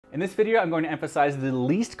In this video, I'm going to emphasize the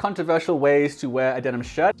least controversial ways to wear a denim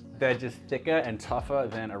shirt. They're just thicker and tougher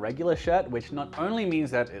than a regular shirt, which not only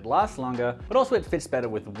means that it lasts longer, but also it fits better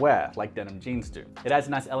with wear, like denim jeans do. It adds a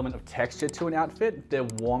nice element of texture to an outfit. They're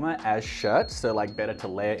warmer as shirts, so like better to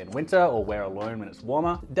layer in winter or wear alone when it's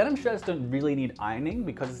warmer. Denim shirts don't really need ironing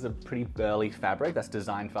because it's a pretty burly fabric that's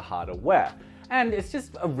designed for harder wear. And it's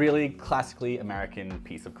just a really classically American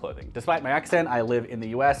piece of clothing. Despite my accent, I live in the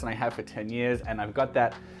US and I have for 10 years, and I've got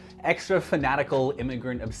that extra fanatical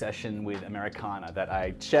immigrant obsession with Americana that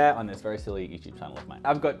I share on this very silly YouTube channel of mine.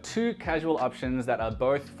 I've got two casual options that are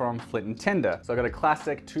both from Flint & Tinder. So I've got a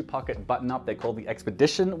classic 2-pocket button-up they call the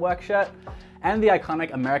Expedition work shirt, and the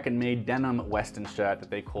iconic American-made denim Western shirt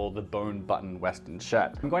that they call the bone button Western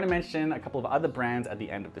shirt. I'm going to mention a couple of other brands at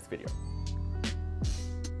the end of this video.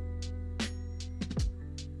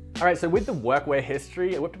 All right, so with the workwear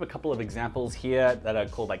history, I whipped up a couple of examples here that are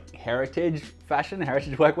called like heritage fashion,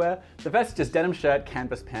 heritage workwear. The first is just denim shirt,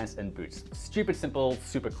 canvas pants, and boots. Stupid simple,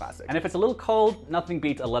 super classic. And if it's a little cold, nothing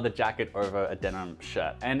beats a leather jacket over a denim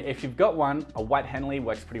shirt. And if you've got one, a white Henley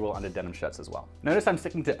works pretty well under denim shirts as well. Notice I'm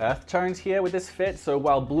sticking to earth tones here with this fit. So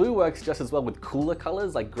while blue works just as well with cooler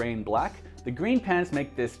colors like gray and black, the green pants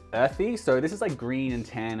make this earthy, so this is like green and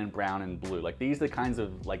tan and brown and blue. Like these are the kinds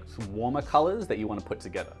of like warmer colors that you want to put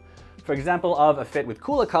together. For example of a fit with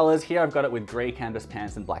cooler colors, here I've got it with gray canvas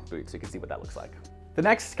pants and black boots. You can see what that looks like. The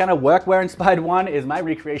next kind of workwear inspired one is my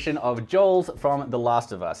recreation of Joel's from The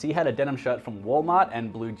Last of Us. He had a denim shirt from Walmart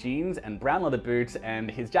and blue jeans and brown leather boots, and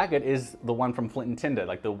his jacket is the one from Flint & Tinder,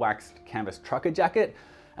 like the waxed canvas trucker jacket.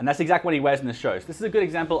 And that's exactly what he wears in the show. So this is a good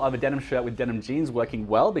example of a denim shirt with denim jeans working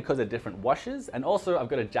well because of different washes. And also I've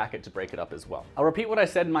got a jacket to break it up as well. I'll repeat what I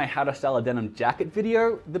said in my how to style a denim jacket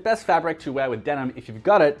video. The best fabric to wear with denim, if you've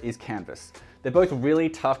got it, is canvas. They're both really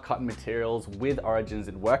tough cotton materials with origins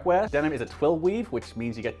in workwear. Denim is a twill weave, which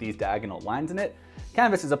means you get these diagonal lines in it.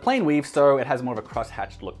 Canvas is a plain weave, so it has more of a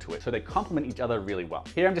cross-hatched look to it. So they complement each other really well.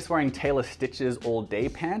 Here I'm just wearing Taylor Stitch's All Day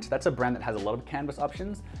pant. That's a brand that has a lot of canvas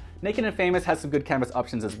options. Naked and Famous has some good canvas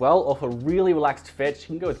options as well, or for really relaxed fits, you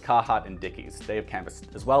can go with Carhartt and Dickies. They have canvas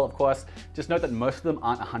as well, of course. Just note that most of them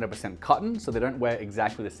aren't 100% cotton, so they don't wear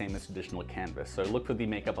exactly the same as traditional canvas. So look for the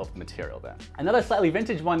makeup of the material there. Another slightly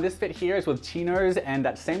vintage one, this fit here is with chinos and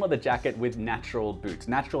that same leather jacket with natural boots.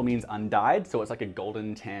 Natural means undyed, so it's like a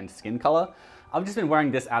golden tan skin color. I've just been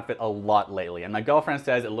wearing this outfit a lot lately, and my girlfriend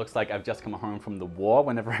says it looks like I've just come home from the war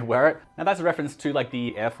whenever I wear it. Now that's a reference to like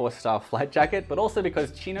the Air Force style flight jacket, but also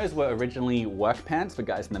because chinos were originally work pants for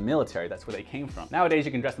guys in the military. That's where they came from. Nowadays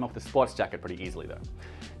you can dress them up with a sports jacket pretty easily though.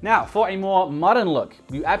 Now for a more modern look,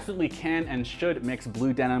 you absolutely can and should mix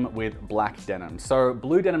blue denim with black denim. So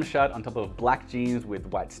blue denim shirt on top of black jeans with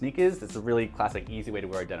white sneakers. It's a really classic, easy way to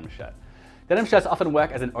wear a denim shirt. Denim shirts often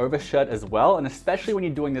work as an overshirt as well, and especially when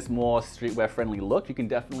you're doing this more streetwear friendly look, you can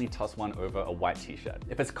definitely toss one over a white t-shirt.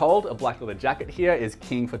 If it's cold, a black leather jacket here is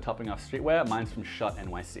king for topping off streetwear. Mine's from Shot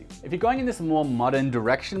NYC. If you're going in this more modern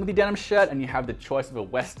direction with your denim shirt and you have the choice of a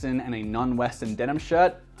Western and a non-Western denim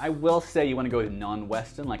shirt, I will say you want to go with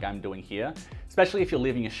non-Western like I'm doing here, especially if you're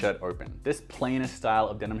leaving your shirt open. This plainer style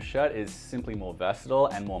of denim shirt is simply more versatile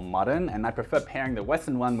and more modern, and I prefer pairing the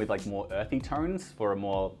Western one with like more earthy tones for a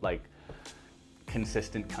more like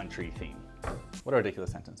consistent country theme. What a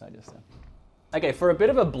ridiculous sentence I just said. Okay, for a bit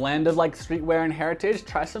of a blend of like streetwear and heritage,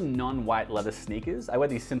 try some non-white leather sneakers. I wear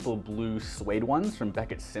these simple blue suede ones from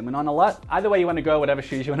Beckett Simonon a lot. Either way you want to go, whatever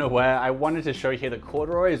shoes you want to wear, I wanted to show here that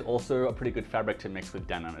corduroy is also a pretty good fabric to mix with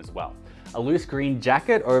denim as well. A loose green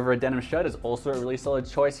jacket over a denim shirt is also a really solid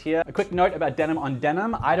choice here. A quick note about denim on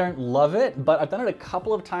denim, I don't love it, but I've done it a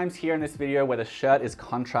couple of times here in this video where the shirt is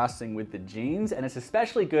contrasting with the jeans, and it's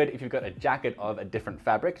especially good if you've got a jacket of a different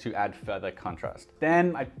fabric to add further contrast.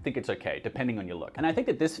 Then I think it's okay, depending on your look. And I think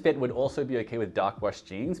that this fit would also be okay with dark wash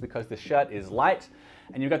jeans because the shirt is light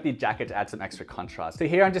and you've got the jacket to add some extra contrast. So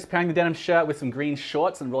here I'm just pairing the denim shirt with some green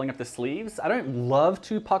shorts and rolling up the sleeves. I don't love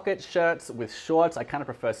 2-pocket shirts with shorts. I kind of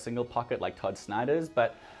prefer single pocket like Todd Snyder's,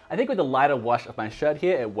 but I think with the lighter wash of my shirt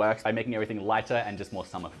here, it works by making everything lighter and just more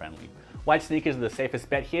summer friendly. White sneakers are the safest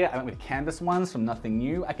bet here. I went with canvas ones from Nothing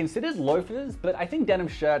New. I considered loafers, but I think denim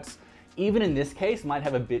shirts, even in this case, might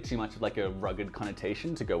have a bit too much of like a rugged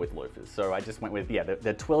connotation to go with loafers. So I just went with, yeah,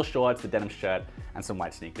 the twill shorts, the denim shirt, and some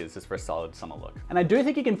white sneakers just for a solid summer look. And I do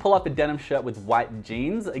think you can pull off the denim shirt with white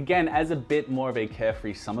jeans, again, as a bit more of a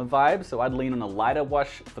carefree summer vibe. So I'd lean on a lighter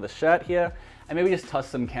wash for the shirt here, and maybe just toss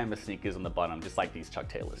some canvas sneakers on the bottom, just like these Chuck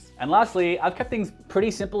Taylors. And lastly, I've kept things pretty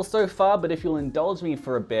simple so far, but if you'll indulge me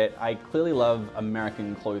for a bit, I clearly love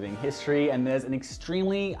American clothing history, and there's an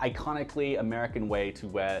extremely iconically American way to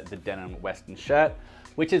wear the denim Western shirt.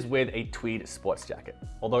 which is with a tweed sports jacket.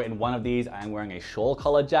 Although in one of these, I am wearing a shawl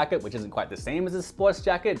collar jacket, which isn't quite the same as a sports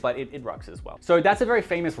jacket, but it rocks as well. So that's a very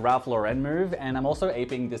famous Ralph Lauren move, and I'm also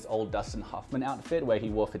aping this old Dustin Hoffman outfit where he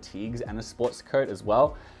wore fatigues and a sports coat as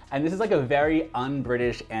well. And this is like a very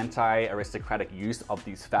un-British, anti-aristocratic use of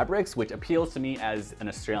these fabrics, which appeals to me as an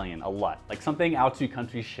Australian a lot. Like something our two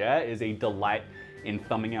countries share is a delight in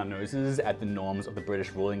thumbing our noses at the norms of the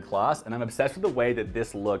British ruling class. And I'm obsessed with the way that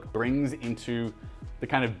this look brings into the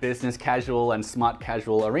kind of business casual and smart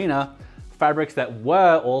casual arena fabrics that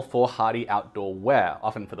were all for hardy outdoor wear,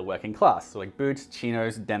 often for the working class. So like boots,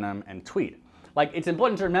 chinos, denim, and tweed. Like it's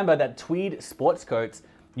important to remember that tweed sports coats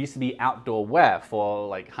used to be outdoor wear for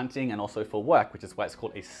like hunting and also for work, which is why it's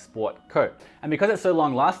called a sport coat. And because it's so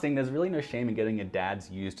long lasting, there's really no shame in getting your dad's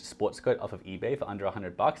used sports coat off of eBay for under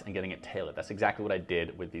 $100 and getting it tailored. That's exactly what I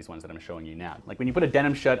did with these ones that I'm showing you now. Like when you put a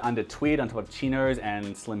denim shirt under tweed on top of chinos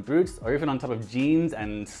and slim boots, or even on top of jeans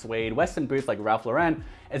and suede Western boots like Ralph Lauren,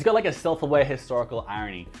 it's got like a self-aware historical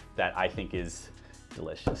irony that I think is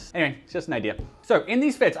delicious. Anyway, it's just an idea. So in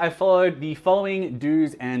these fits, I followed the following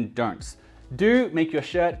do's and don'ts. Do make your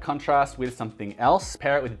shirt contrast with something else.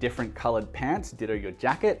 Pair it with different colored pants, ditto your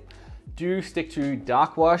jacket. Do stick to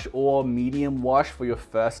dark wash or medium wash for your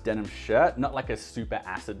first denim shirt, not like a super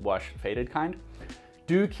acid wash faded kind.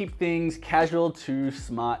 Do keep things casual to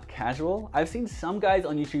smart casual. I've seen some guys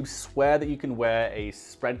on YouTube swear that you can wear a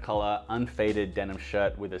spread color, unfaded denim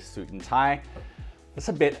shirt with a suit and tie. That's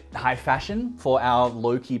a bit high fashion for our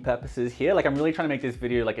low-key purposes here. Like I'm really trying to make this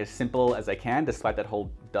video like as simple as I can, despite that whole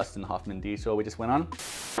Dustin Hoffman detour we just went on.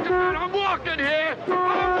 God, I'm walking here!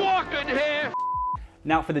 I'm walking here!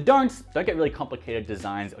 Now for the don'ts, don't get really complicated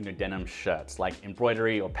designs on your denim shirts, like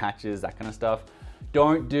embroidery or patches, that kind of stuff.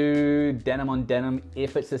 Don't do denim on denim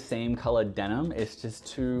if it's the same color denim. It's just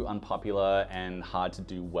too unpopular and hard to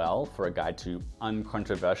do well for a guide to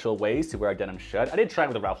uncontroversial ways to wear a denim shirt. I did try it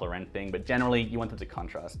with the Ralph Lauren thing, but generally you want them to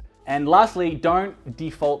contrast. And lastly, don't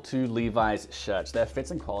default to Levi's shirts. Their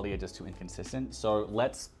fits and quality are just too inconsistent. So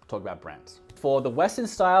let's talk about brands. For the Western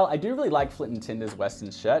style, I do really like Flint & Tinder's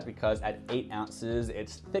Western shirt because at 8 ounces,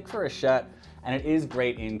 it's thick for a shirt and it is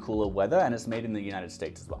great in cooler weather, and it's made in the United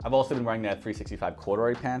States as well. I've also been wearing their 365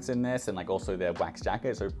 corduroy pants in this and like also their wax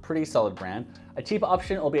jacket, so pretty solid brand. A cheaper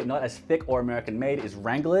option, albeit not as thick or American made, is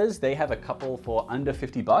Wrangler's. They have a couple for under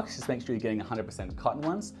 $50. Just make sure you're getting 100% cotton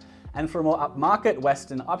ones. And for a more upmarket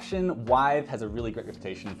Western option, Wythe has a really great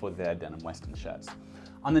reputation for their denim Western shirts.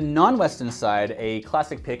 On the non-Western side, a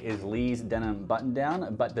classic pick is Lee's denim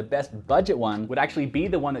button-down, but the best budget one would actually be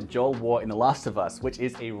the one that Joel wore in The Last of Us, which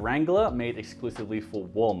is a Wrangler made exclusively for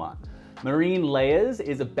Walmart. Marine Layers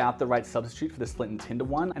is about the right substitute for this Flint & Tinder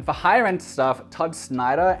one. And for higher end stuff, Todd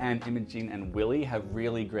Snyder and Imogen and Willie have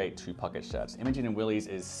really great 2-pocket shirts. Imogen and Willie's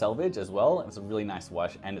is selvage as well. It's a really nice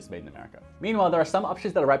wash and it's made in America. Meanwhile, there are some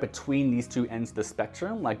options that are right between these two ends of the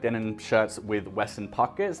spectrum, like denim shirts with Western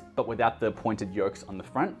pockets, but without the pointed yokes on the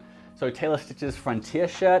front. So Taylor Stitch's Frontier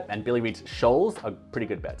shirt and Billy Reed's Shoals are pretty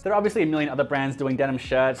good bets. There are obviously a million other brands doing denim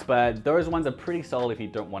shirts, but those ones are pretty solid if you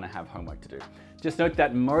don't want to have homework to do. Just note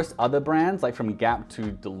that most other brands, like from Gap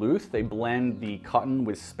to Duluth, they blend the cotton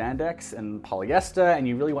with spandex and polyester, and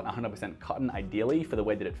you really want 100% cotton ideally for the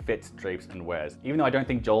way that it fits, drapes, and wears. Even though I don't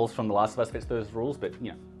think Joel's from The Last of Us fits those rules, but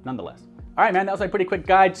you know, nonetheless. All right, man, that was a pretty quick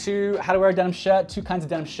guide to how to wear a denim shirt, 2 kinds of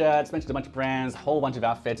denim shirts, mentioned a bunch of brands, a whole bunch of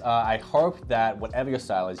outfits. I hope that whatever your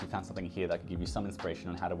style is, you found something here that could give you some inspiration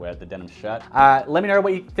on how to wear the denim shirt. Let me know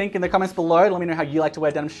what you think in the comments below. Let me know how you like to wear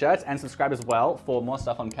denim shirts, and subscribe as well for more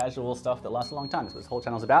stuff on casual stuff that lasts a long time. That's what this whole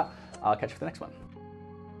channel's about. I'll catch you for the next one.